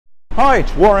Hi,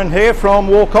 it's Warren here from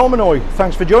Walcolmanoy.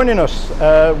 Thanks for joining us.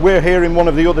 We're here in one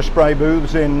of the other spray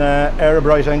booths in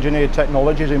Aerobraze Engineered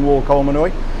Technologies in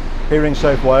Walcolmanoy, here in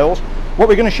South Wales. What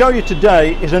we're going to show you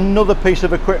today is another piece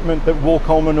of equipment that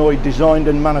Walcolmanoy designed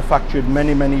and manufactured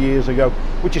many years ago,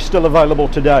 which is still available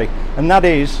today, and that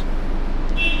is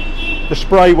the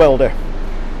spray welder.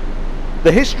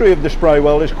 The history of the spray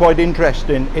welder is quite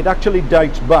interesting. It actually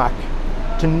dates back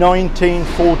to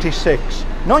 1946.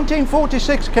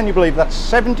 1946, can you believe that's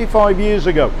 75 years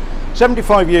ago?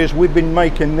 75 years we've been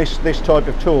making this type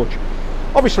of torch.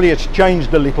 Obviously it's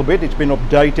changed a little bit, it's been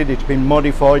updated, it's been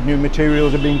modified, new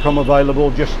materials have become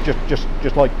available, just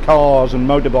like cars and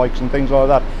motorbikes and things like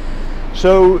that.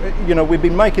 So, you know, we've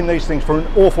been making these things for an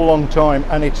awful long time,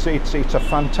 and it's a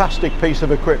fantastic piece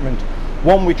of equipment,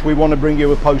 one which we want to bring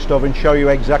you a post of and show you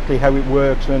exactly how it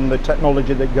works and the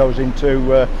technology that goes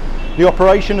into the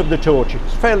operation of the torch.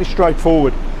 It's fairly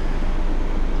straightforward.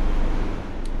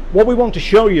 What we want to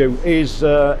show you is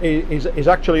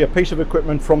actually a piece of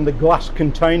equipment from the glass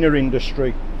container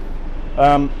industry.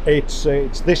 It's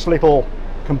this little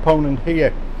component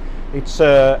here. It's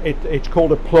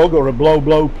called a plug, or a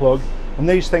blow plug, and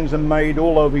these things are made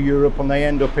all over Europe, and they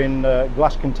end up in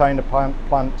glass container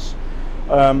plants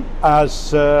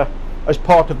as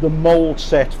part of the mold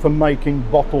set for making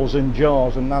bottles and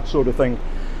jars and that sort of thing.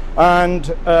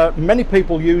 And many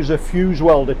people use a fuse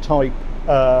welder type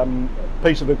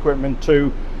piece of equipment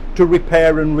to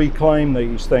repair and reclaim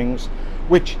these things,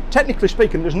 which technically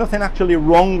speaking there's nothing actually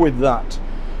wrong with that,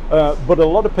 but a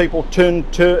lot of people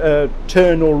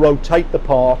turn or rotate the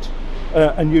part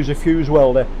and use a fuse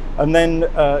welder, and then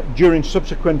during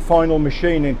subsequent final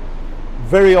machining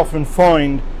very often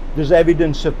find there's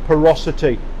evidence of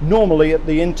porosity, normally at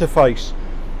the interface.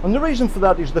 And the reason for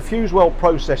that is the fuse weld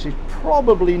process is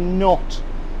probably not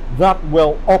that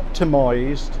well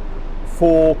optimized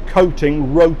for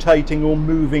coating, rotating or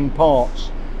moving parts,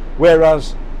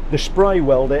 whereas the spray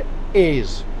welder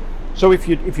is. So if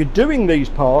you're doing these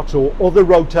parts or other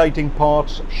rotating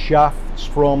parts, shafts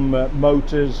from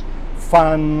motors,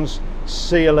 fans,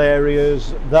 seal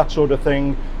areas, that sort of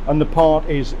thing, and the part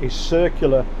is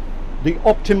circular, the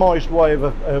optimized way of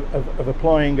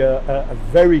applying a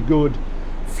very good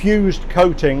fused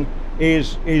coating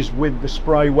is with the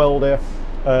spray welder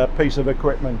piece of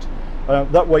equipment.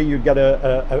 That way you get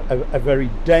a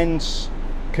very dense,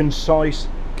 concise,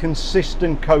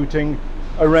 consistent coating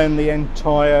around the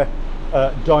entire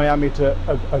diameter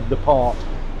of the part.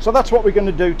 So that's what we're going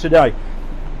to do today.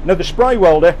 Now the spray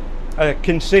welder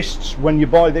consists, when you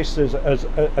buy this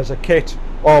as a kit,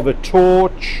 of a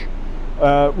torch,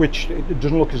 which it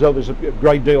doesn't look as though there's a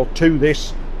great deal to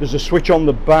this. There's a switch on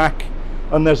the back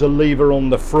and there's a lever on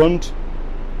the front.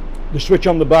 The switch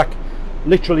on the back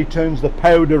literally turns the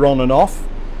powder on and off,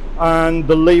 and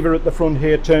the lever at the front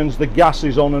here turns the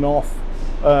gases on and off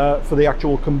for the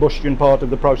actual combustion part of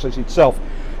the process itself.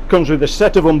 Comes with a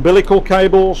set of umbilical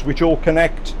cables which all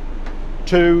connect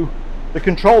to the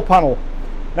control panel.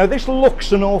 Now this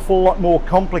looks an awful lot more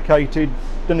complicated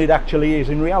than it actually is.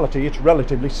 In reality it's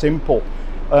relatively simple.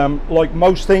 Like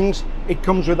most things, it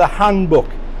comes with a handbook,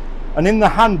 and in the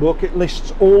handbook it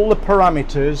lists all the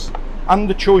parameters and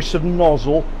the choice of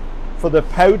nozzle for the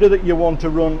powder that you want to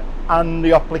run and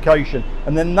the application,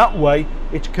 and then that way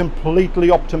it's completely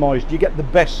optimized. You get the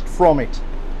best from it.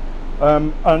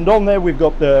 And on there we've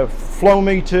got the flow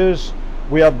meters,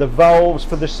 we have the valves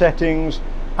for the settings,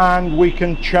 and we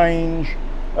can change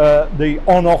the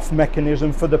on-off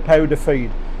mechanism for the powder feed,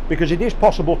 because it is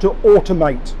possible to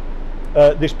automate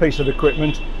this piece of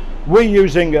equipment. We're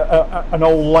using an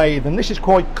old lathe, and this is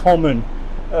quite common,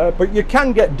 but you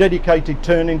can get dedicated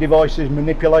turning devices,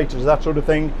 manipulators, that sort of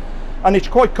thing, and it's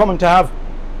quite common to have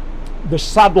the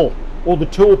saddle or the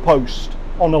tool post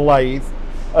on a lathe,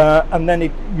 and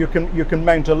then you can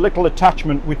mount a little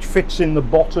attachment which fits in the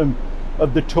bottom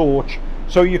of the torch,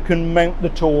 so you can mount the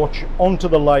torch onto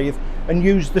the lathe and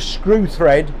use the screw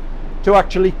thread to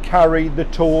actually carry the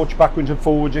torch backwards and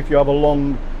forwards if you have a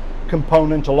long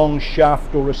component, a long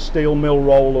shaft or a steel mill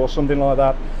roll or something like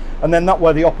that, and then that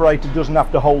way the operator doesn't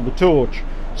have to hold the torch.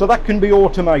 So that can be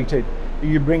automated.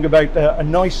 You bring about a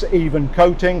nice even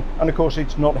coating, and of course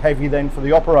it's not heavy then for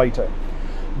the operator.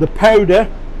 The powder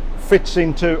fits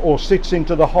into or sits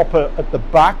into the hopper at the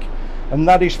back, and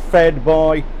that is fed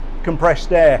by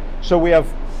compressed air. So we have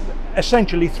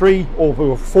essentially 3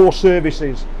 or 4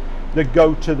 services that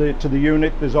go to the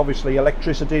unit. There's obviously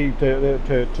electricity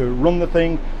to run the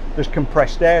thing, there's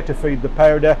compressed air to feed the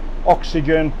powder,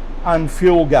 oxygen and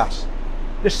fuel gas.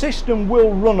 The system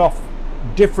will run off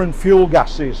different fuel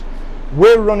gases,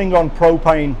 We're running on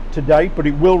propane today, but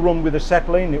it will run with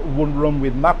acetylene, it will run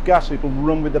with MAP gas, it will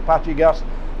run with Apache gas,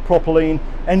 propylene,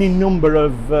 any number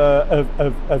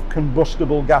of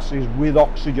combustible gases with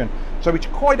oxygen. So it's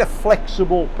quite a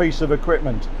flexible piece of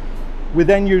equipment. We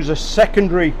then use a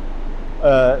secondary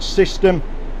system,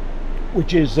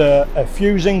 which is a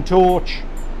fusing torch,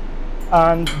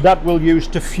 and that we'll use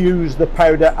to fuse the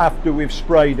powder after we've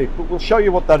sprayed it. But we'll show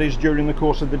you what that is during the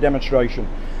course of the demonstration.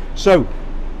 So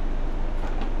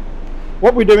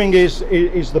what we're doing is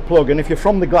the plug, and if you're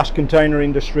from the glass container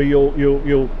industry,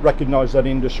 you'll recognise that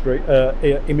industry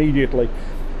immediately.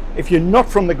 If you're not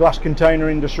from the glass container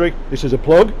industry, this is a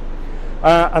plug,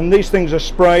 and these things are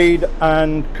sprayed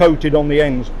and coated on the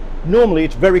ends. Normally,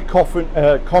 it's very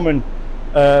common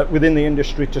within the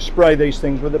industry to spray these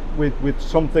things with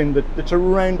something that's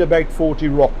around about 40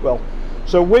 Rockwell.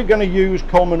 So we're going to use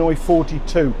Colmanoy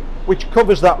 42, which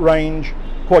covers that range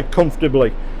quite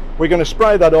comfortably. We're going to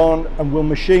spray that on and we'll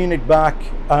machine it back,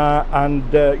 and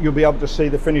you'll be able to see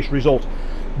the finished result.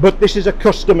 But this is a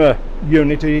customer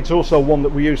unit, it's also one that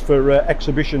we use for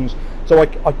exhibitions, so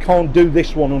I can't do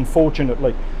this one,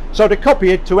 unfortunately. So to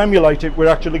copy it, to emulate it, we're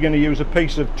actually going to use a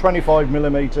piece of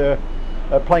 25mm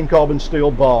plain carbon steel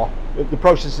bar. The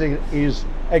process is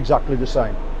exactly the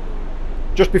same.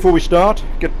 Just before we start,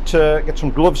 get some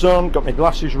gloves on, got my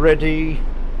glasses ready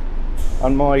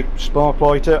and my spark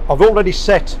lighter. I've already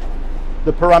set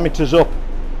the parameters up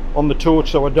on the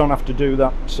torch, so I don't have to do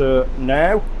that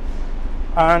now,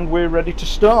 and we're ready to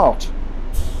start.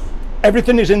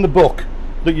 Everything is in the book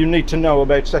that you need to know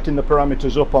about setting the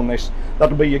parameters up on this.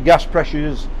 That'll be your gas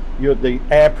pressures, the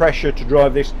air pressure to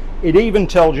drive this. It even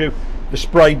tells you the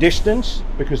spray distance,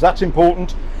 because that's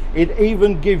important. It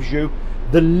even gives you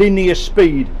the linear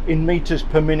speed in meters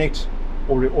per minute,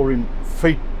 or in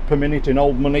feet per minute in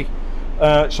old money,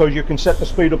 so you can set the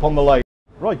speed up on the lathe.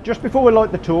 Right, just before we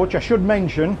light the torch, I should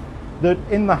mention that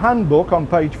in the handbook on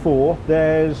page 4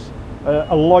 there's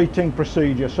a lighting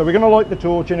procedure. So we're going to light the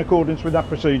torch in accordance with that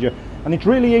procedure, and it's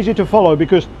really easy to follow,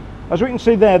 because as we can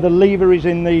see there, the lever is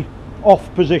in the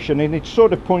off position and it's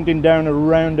sort of pointing down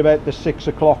around about the 6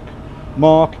 o'clock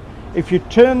mark. If you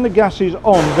turn the gases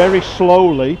on very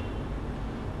slowly,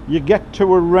 you get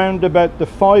to around about the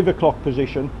 5 o'clock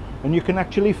position, and you can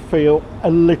actually feel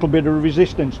a little bit of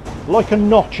resistance, like a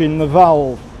notch in the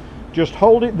valve. Just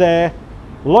hold it there,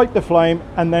 light the flame,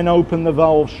 and then open the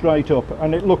valve straight up,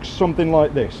 and it looks something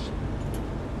like this.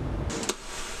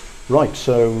 Right,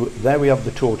 so there we have the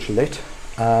torch lit,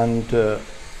 and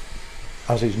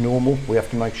as is normal, we have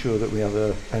to make sure that we have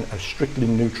a strictly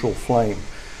neutral flame.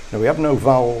 Now, we have no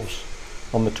valves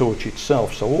on the torch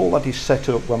itself, so all that is set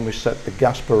up when we set the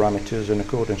gas parameters in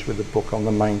accordance with the book on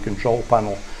the main control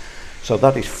panel. So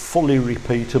that is fully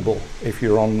repeatable if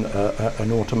you're on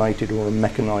an automated or a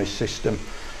mechanized system.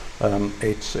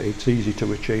 It's easy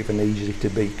to achieve and easy to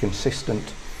be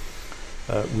consistent.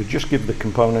 We just give the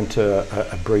component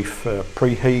a brief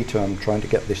preheat. I'm trying to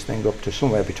get this thing up to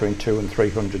somewhere between 200 and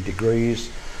 300 degrees,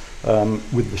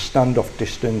 with the standoff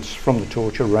distance from the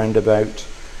torch around about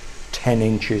 10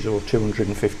 inches or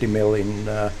 250 mil in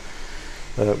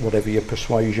whatever your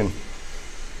persuasion.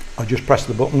 I just press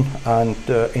the button and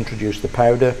introduce the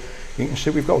powder. You can see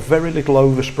we've got very little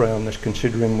overspray on this,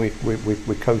 considering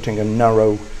we're coating a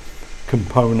narrow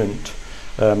component.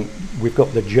 We've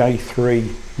got the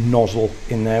J3 nozzle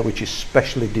in there, which is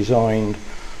specially designed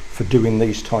for doing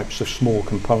these types of small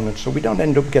components, so we don't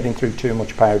end up getting through too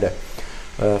much powder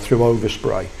through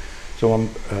overspray. So I'm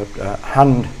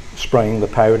hand spraying the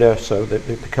powder, so that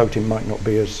the coating might not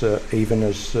be as even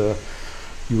as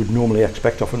you would normally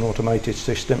expect off an automated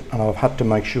system, and I've had to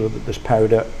make sure that there's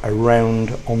powder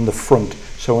around on the front,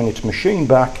 so when it's machined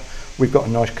back, we've got a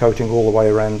nice coating all the way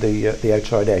around the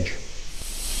outside edge.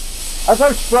 As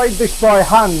I've sprayed this by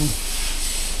hand,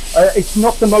 it's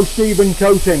not the most even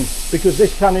coating, because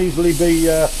this can easily be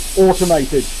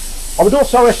automated. I would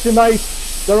also estimate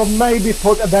that I've maybe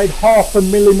put about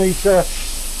 0.5 millimetre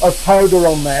of powder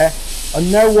on there, and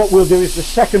now what we'll do is the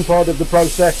second part of the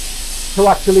process to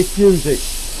actually fuse it.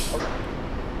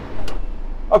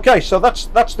 Okay, so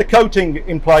that's the coating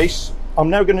in place. I'm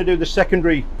now going to do the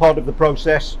secondary part of the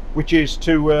process, which is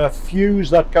to fuse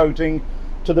that coating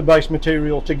to the base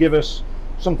material to give us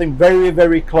something very,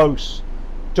 very close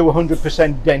to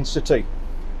 100% density,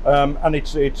 and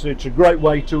it's a great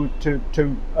way to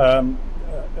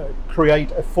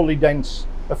create a fully dense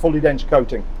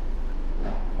coating.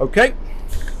 Okay.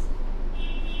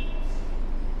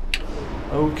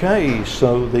 Okay,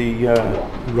 so the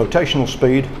rotational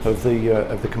speed of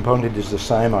the component is the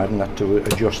same. I haven't had to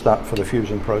adjust that for the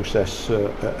fusing process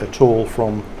at all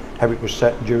from how it was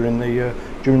set during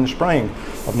the spraying.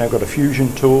 I've now got a fusion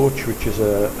torch, which is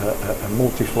a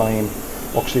multi-flame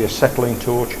oxyacetylene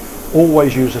torch.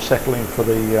 Always use acetylene for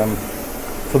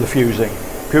the fusing,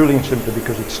 purely and simply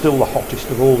because it's still the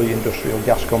hottest of all the industrial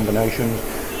gas combinations,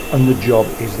 and the job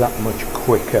is that much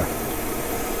quicker.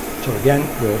 So again,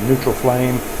 we're neutral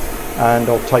flame, and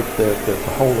I'll take the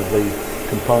whole of the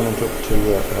component up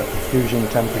to a fusing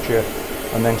temperature,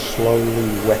 and then slowly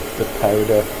wet the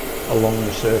powder along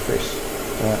the surface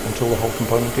until the whole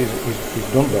component is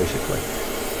done, basically.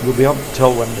 You'll be able to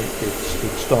tell when it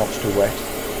starts to wet,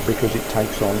 because it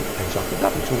takes on exactly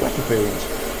that. It's a wet appearance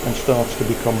and starts to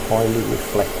become highly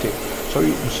reflective. So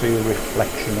you can see a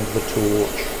reflection of the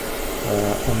torch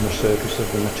on the surface of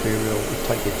the material.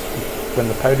 When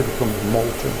the powder becomes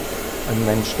molten and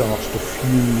then starts to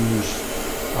fuse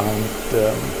and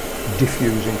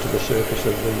diffuse into the surface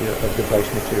of the base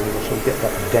material, so we get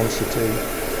that density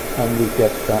and we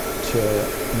get that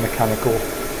mechanical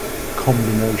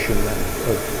combination then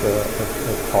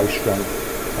of high strength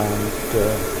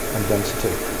and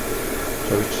density.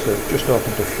 So it's just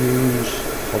starting to fuse.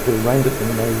 I'll go round at the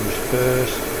nose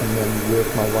first and then work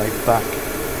my way back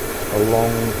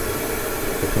along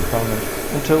the component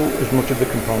until as much of the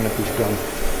component is done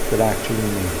that I actually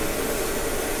need.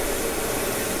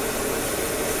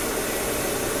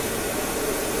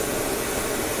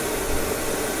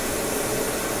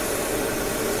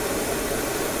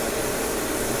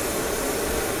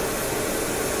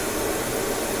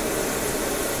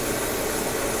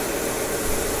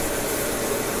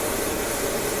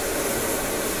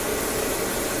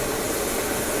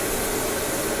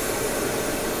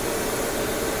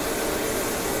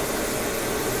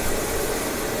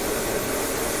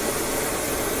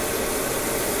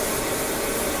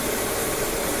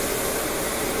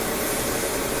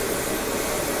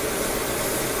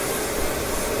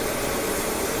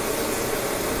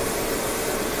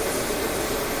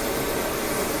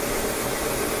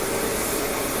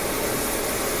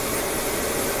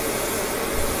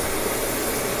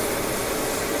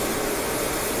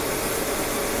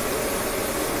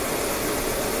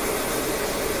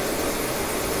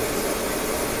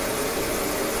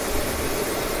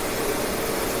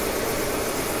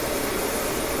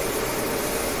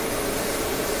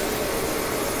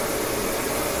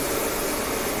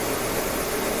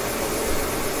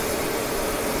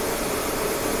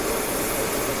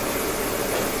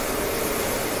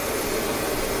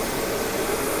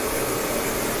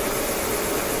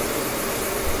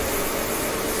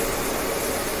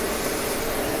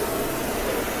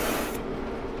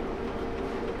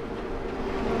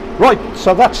 Right,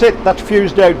 so that's it. That's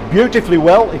fused out beautifully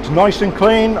well. It's nice and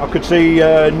clean. I could see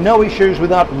no issues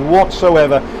with that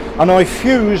whatsoever. And I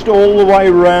fused all the way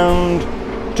around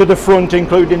to the front,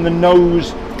 including the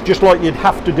nose, just like you'd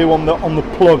have to do on the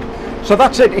plug. So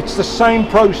that's it. It's the same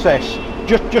process,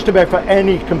 just about for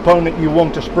any component you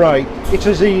want to spray. It's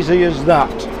as easy as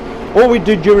that. All we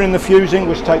did during the fusing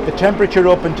was take the temperature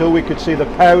up until we could see the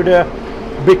powder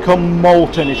become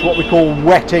molten. It's what we call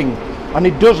wetting. And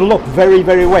it does look very,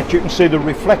 very wet. You can see the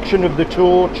reflection of the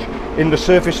torch in the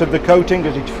surface of the coating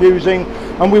as it's fusing,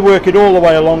 and we work it all the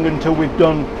way along until we've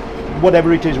done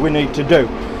whatever it is we need to do.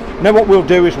 Now what we'll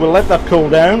do is we'll let that cool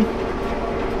down,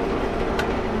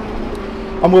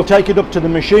 and we'll take it up to the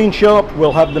machine shop.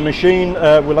 We'll have the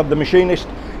machinist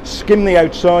skim the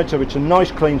outside so it's a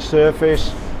nice clean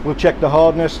surface. We'll check the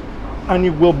hardness,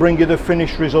 and we'll bring you the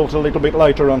finished result a little bit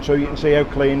later on so you can see how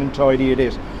clean and tidy it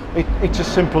is. It's as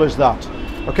simple as that.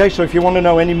 Okay, so if you want to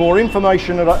know any more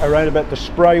information around about the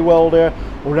spray welder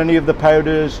or any of the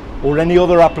powders or any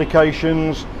other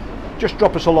applications, just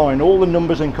drop us a line. All the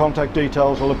numbers and contact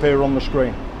details will appear on the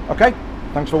screen. Okay,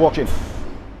 thanks for watching.